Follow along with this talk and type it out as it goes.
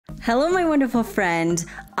Hello, my wonderful friend.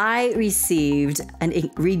 I received a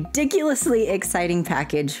ridiculously exciting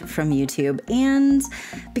package from YouTube, and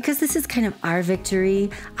because this is kind of our victory,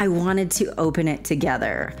 I wanted to open it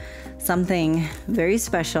together. Something very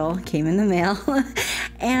special came in the mail,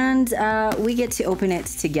 and we get to open it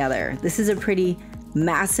together. This is a pretty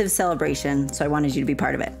massive celebration, so I wanted you to be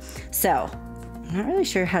part of it. So, I'm not really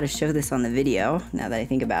sure how to show this on the video, now that I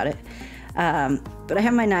think about it. But I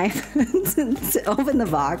have my knife to open the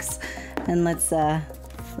box, and let's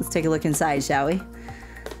take a look inside, shall we?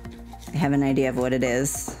 I have an idea of what it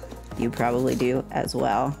is. You probably do as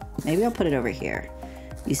well. Maybe I'll put it over here.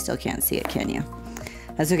 You still can't see it, can you?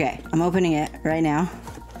 That's okay. I'm opening it right now.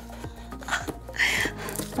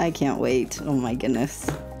 I can't wait. Oh my goodness.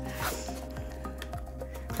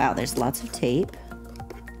 Wow, there's lots of tape.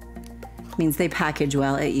 Means they package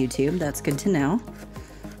well at YouTube. That's good to know.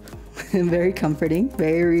 Very comforting,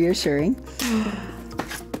 very reassuring.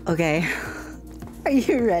 Okay, are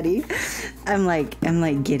you ready? I'm like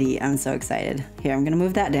giddy. I'm so excited. Here, I'm gonna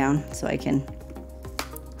move that down so I can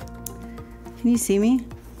you see me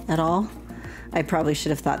at all? I probably should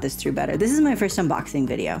have thought this through better. This is my first unboxing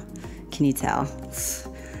video. Can you tell?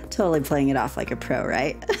 Totally playing it off like a pro,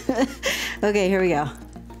 right? Okay, here we go.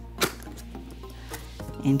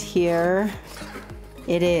 And here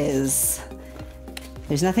it is.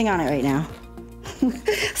 There's nothing on it right now.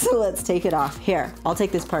 So let's take it off. Here, I'll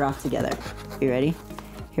take this part off together. You ready?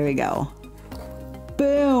 Here we go.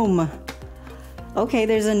 Boom! Okay,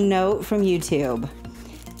 there's a note from YouTube.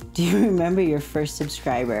 Do you remember your first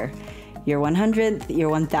subscriber? Your 100th,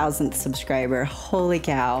 your 1000th subscriber. Holy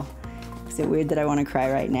cow. Is it weird that I want to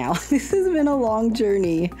cry right now? This has been a long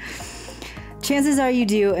journey. Chances are you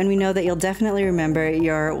do, and we know that you'll definitely remember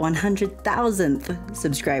your 100,000th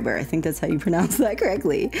subscriber. I think that's how you pronounce that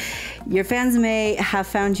correctly. Your fans may have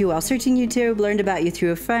found you while searching YouTube, learned about you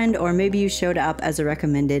through a friend, or maybe you showed up as a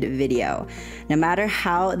recommended video. No matter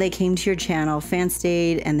how they came to your channel, fans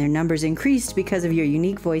stayed and their numbers increased because of your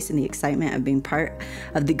unique voice and the excitement of being part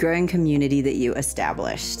of the growing community that you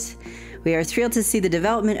established. We are thrilled to see the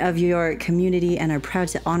development of your community and are proud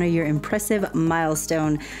to honor your impressive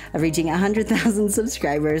milestone of reaching 100,000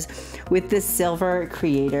 subscribers with this Silver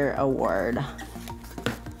Creator Award.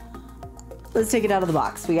 Let's take it out of the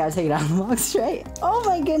box. We gotta take it out of the box, right? Oh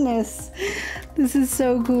my goodness. This is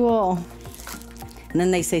so cool. And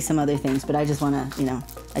then they say some other things, but I just wanna,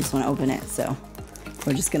 I just wanna open it, so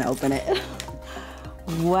we're just gonna open it.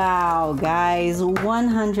 Wow, guys,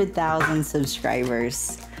 100,000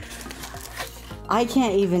 subscribers. I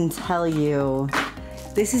can't even tell you,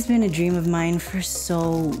 this has been a dream of mine for so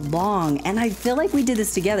long. And I feel like we did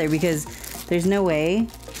this together because there's no way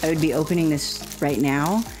I would be opening this right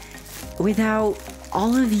now without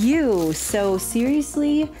all of you. So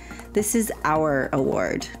seriously, this is our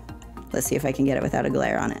award. Let's see if I can get it without a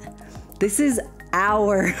glare on it. This is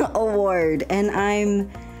our award, and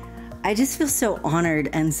I just feel so honored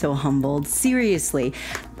and so humbled. Seriously,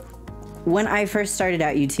 when I first started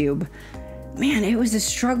out YouTube, man, it was a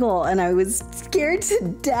struggle and I was scared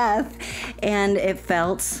to death, and it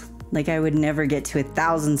felt like I would never get to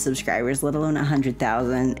 1,000 subscribers, let alone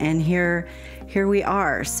 100,000. And here we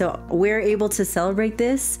are. So we're able to celebrate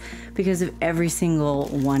this because of every single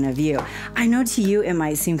one of you. I know to you it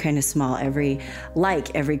might seem kind of small. Every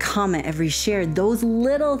like, every comment, every share, those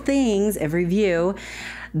little things, every view,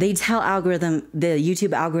 they tell the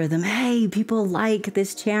YouTube algorithm, hey, people like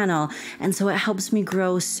this channel. And so it helps me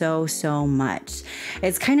grow so much.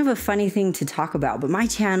 It's kind of a funny thing to talk about, but my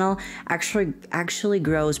channel actually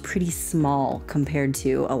grows pretty small compared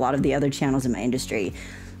to a lot of the other channels in my industry.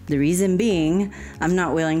 The reason being, I'm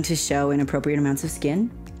not willing to show inappropriate amounts of skin.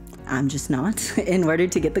 I'm just not, in order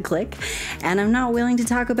to get the click. And I'm not willing to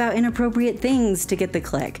talk about inappropriate things to get the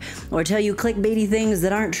click, or tell you clickbaity things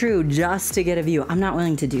that aren't true just to get a view. I'm not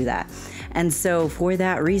willing to do that. And so for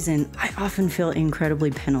that reason, I often feel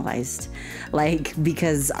incredibly penalized,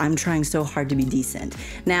 because I'm trying so hard to be decent.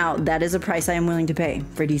 Now, that is a price I am willing to pay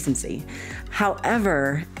for decency.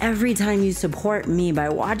 However, every time you support me by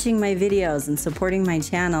watching my videos and supporting my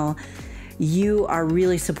channel, you are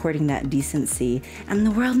really supporting that decency, and the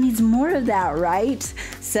world needs more of that, right?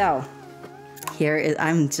 So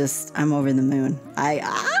I'm over the moon.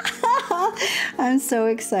 I'm so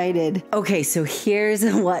excited. Okay, so here's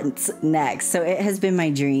what's next. So it has been my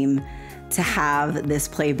dream to have this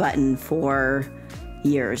play button for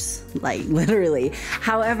years, like literally.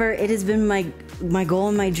 However, it has been my goal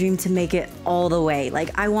and my dream to make it all the way.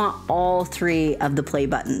 Like, I want all 3 of the play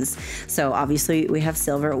buttons. So obviously we have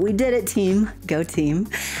silver. We did it, team. Go team.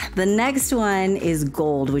 The next one is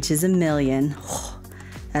gold, which is 1 million. Oh,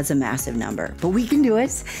 That's a massive number, but we can do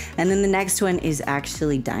it. And then the next one is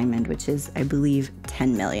actually diamond, which is, I believe,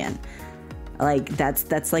 10 million. Like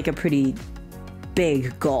that's like a pretty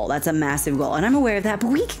big goal. That's a massive goal. And I'm aware of that, but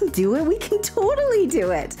we can do it. We can totally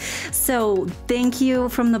do it. So thank you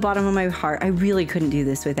from the bottom of my heart. I really couldn't do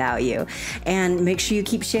this without you. And make sure you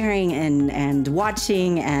keep sharing and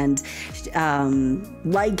watching and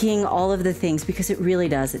liking all of the things, because it really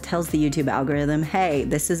does. It tells the YouTube algorithm, hey,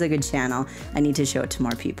 this is a good channel. I need to show it to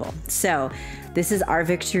more people. So this is our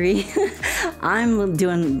victory. I'm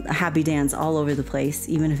doing a happy dance all over the place,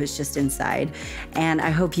 even if it's just inside. And I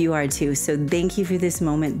hope you are too. So thank you for this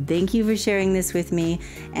moment. Thank you for sharing this with me.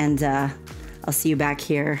 And I'll see you back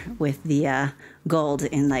here with the gold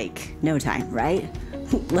in like no time, right?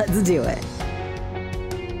 Let's do it.